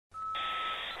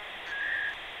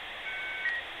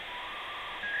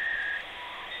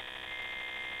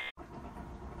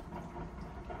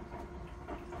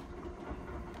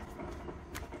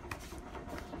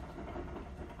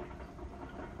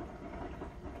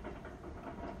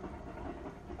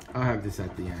I'll have this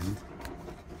at the end.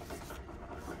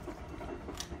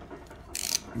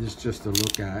 This is just to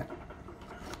look at.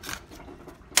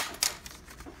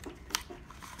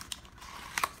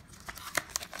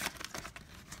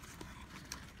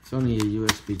 It's only a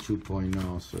USB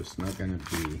 2.0, so it's not going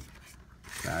to be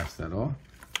fast at all.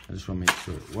 I just want to make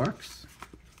sure it works.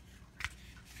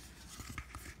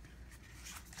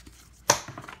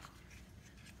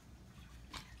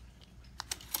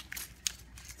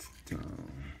 So,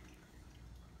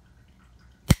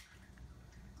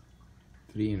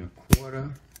 3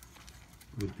 1/4.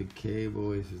 With the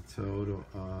cable is a total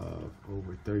of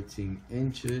over 13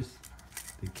 inches.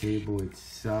 The cable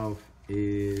itself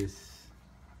is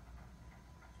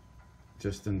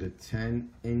just under 10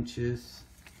 inches.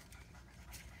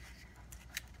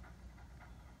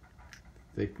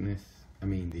 Thickness,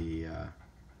 the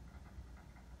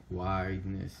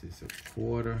wideness is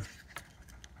 1/4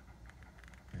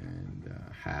 and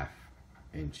 1/2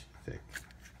 inch thick.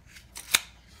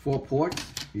 4 ports.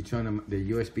 You turn them,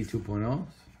 the USB 2.0s,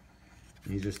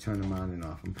 and you just turn them on and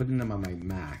off. I'm putting them on my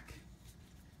Mac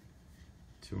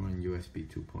to run USB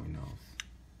 2.0s.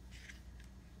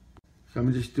 So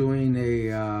I'm just doing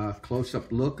a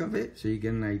close-up look of it so you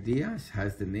get an idea. It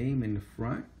has the name in the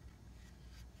front.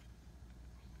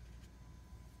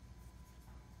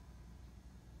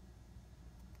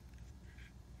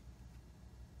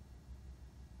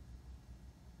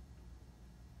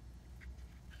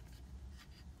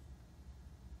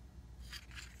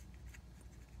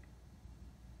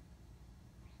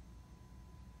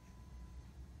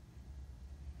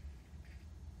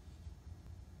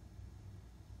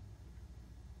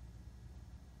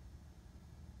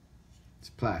 It's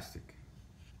plastic.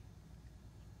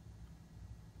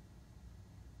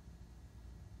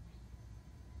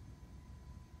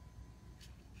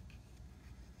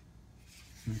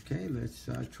 Okay, let's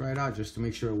try it out just to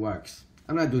make sure it works.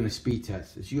 I'm not doing a speed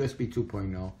test. It's USB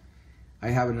 2.0. I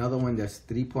have another one that's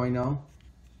 3.0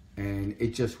 and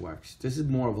it just works. This is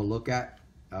more of a look at.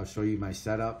 I'll show you my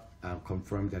setup. I'll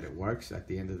confirm that it works at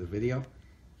the end of the video,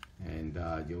 and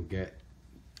you'll get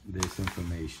this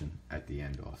information at the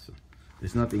end also.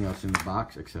 There's nothing else in the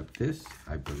box except this,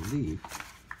 I believe.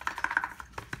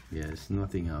 Yeah, there's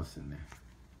nothing else in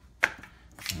there.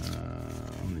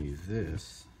 Only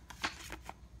this.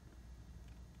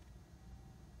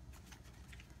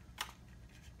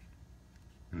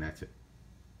 And that's it.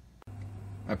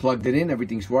 I plugged it in,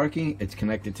 everything's working. It's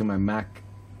connected to my Mac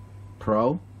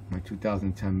Pro, my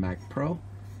 2010 Mac Pro.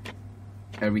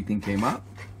 Everything came up.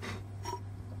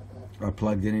 I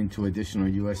plugged it into additional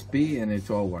USB and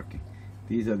it's all working.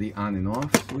 These are the on and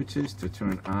off switches to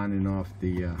turn on and off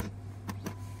the,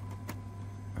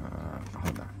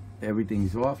 hold on.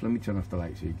 Everything's off. Let me turn off the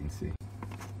light so you can see.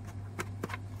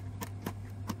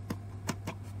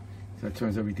 So it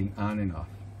turns everything on and off.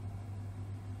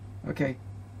 Okay.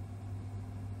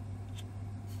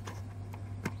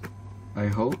 I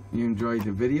hope you enjoyed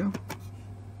the video.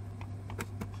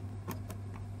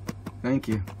 Thank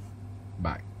you.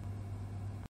 Bye.